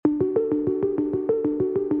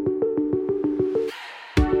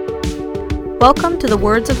Welcome to the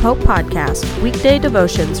Words of Hope podcast, weekday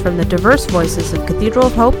devotions from the diverse voices of Cathedral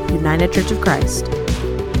of Hope, United Church of Christ.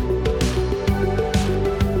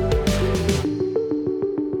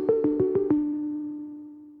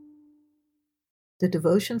 The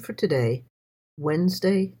devotion for today,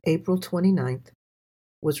 Wednesday, April 29th,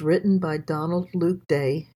 was written by Donald Luke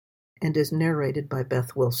Day and is narrated by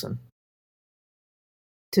Beth Wilson.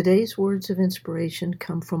 Today's words of inspiration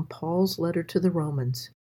come from Paul's letter to the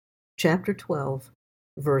Romans, chapter 12,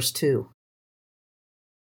 verse 2.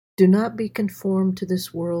 Do not be conformed to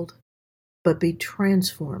this world, but be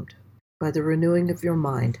transformed by the renewing of your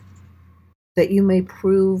mind, that you may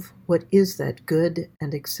prove what is that good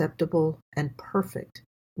and acceptable and perfect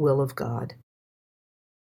will of God.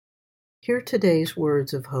 Hear today's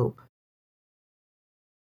words of hope.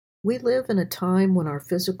 We live in a time when our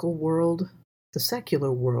physical world, the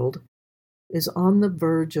secular world, is on the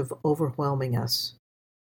verge of overwhelming us.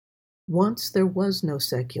 Once there was no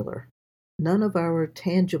secular, none of our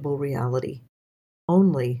tangible reality,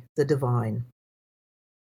 only the divine.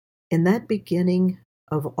 In that beginning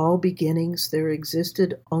of all beginnings, there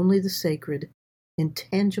existed only the sacred,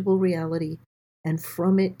 intangible reality, and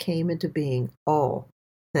from it came into being all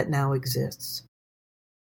that now exists.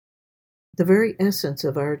 The very essence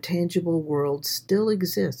of our tangible world still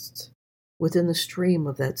exists within the stream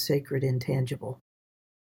of that sacred intangible.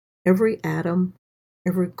 Every atom,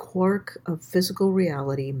 every quark of physical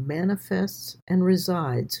reality manifests and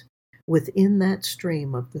resides within that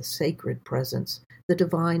stream of the sacred presence, the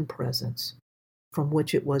divine presence, from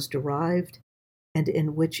which it was derived and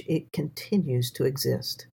in which it continues to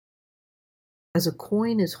exist. As a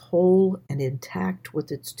coin is whole and intact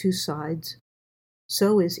with its two sides,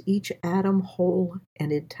 so is each atom whole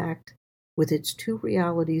and intact with its two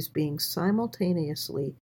realities being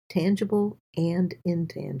simultaneously tangible and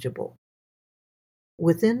intangible.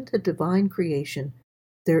 Within the divine creation,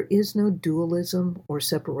 there is no dualism or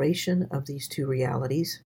separation of these two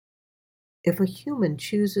realities. If a human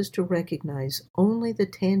chooses to recognize only the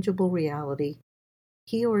tangible reality,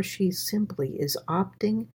 he or she simply is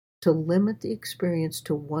opting to limit the experience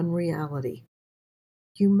to one reality.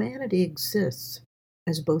 Humanity exists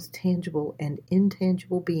as both tangible and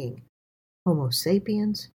intangible being, Homo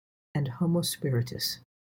sapiens and Homo spiritus.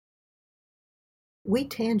 We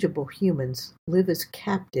tangible humans live as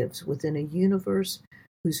captives within a universe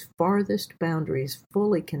whose farthest boundaries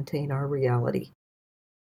fully contain our reality.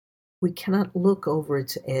 We cannot look over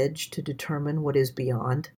its edge to determine what is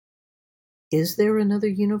beyond. Is there another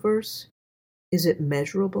universe? Is it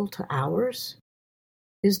measurable to ours?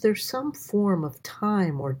 Is there some form of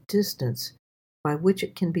time or distance by which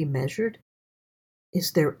it can be measured?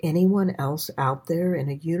 Is there anyone else out there in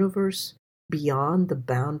a universe beyond the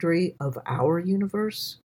boundary of our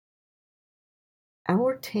universe?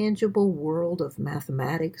 Our tangible world of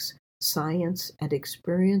mathematics, science, and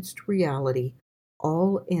experienced reality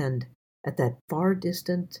all end at that far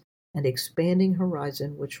distant and expanding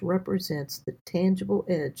horizon which represents the tangible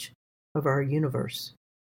edge of our universe.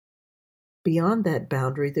 Beyond that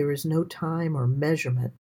boundary, there is no time or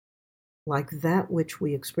measurement like that which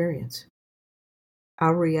we experience.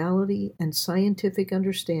 Our reality and scientific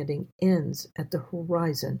understanding ends at the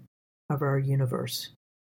horizon of our universe.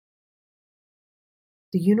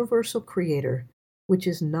 The universal creator, which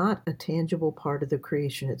is not a tangible part of the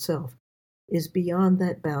creation itself, is beyond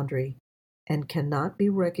that boundary and cannot be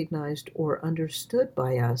recognized or understood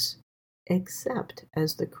by us except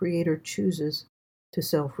as the creator chooses to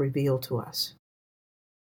self-reveal to us.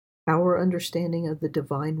 Our understanding of the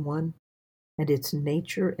Divine One and its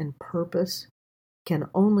nature and purpose can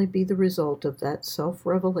only be the result of that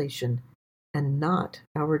self-revelation and not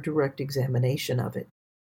our direct examination of it.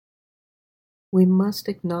 We must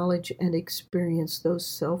acknowledge and experience those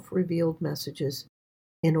self-revealed messages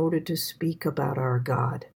in order to speak about our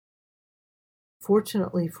God.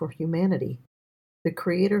 Fortunately for humanity, the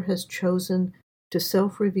Creator has chosen to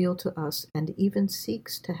self-reveal to us and even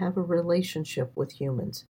seeks to have a relationship with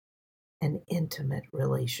humans, an intimate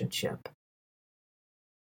relationship.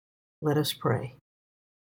 Let us pray.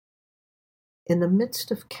 In the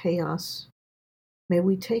midst of chaos, may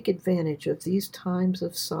we take advantage of these times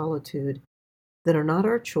of solitude that are not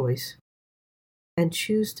our choice and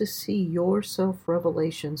choose to see your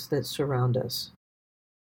self-revelations that surround us.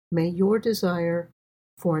 May your desire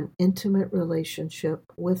for an intimate relationship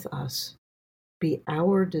with us be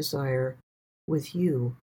our desire with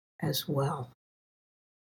you as well.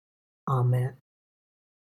 Amen.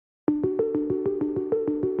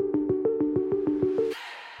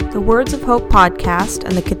 The Words of Hope podcast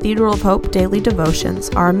and the Cathedral of Hope daily devotions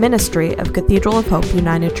are a ministry of Cathedral of Hope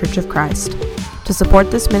United Church of Christ. To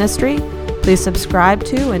support this ministry, Please subscribe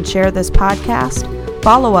to and share this podcast,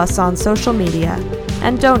 follow us on social media,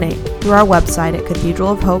 and donate through our website at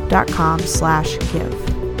cathedralofhope.com/give.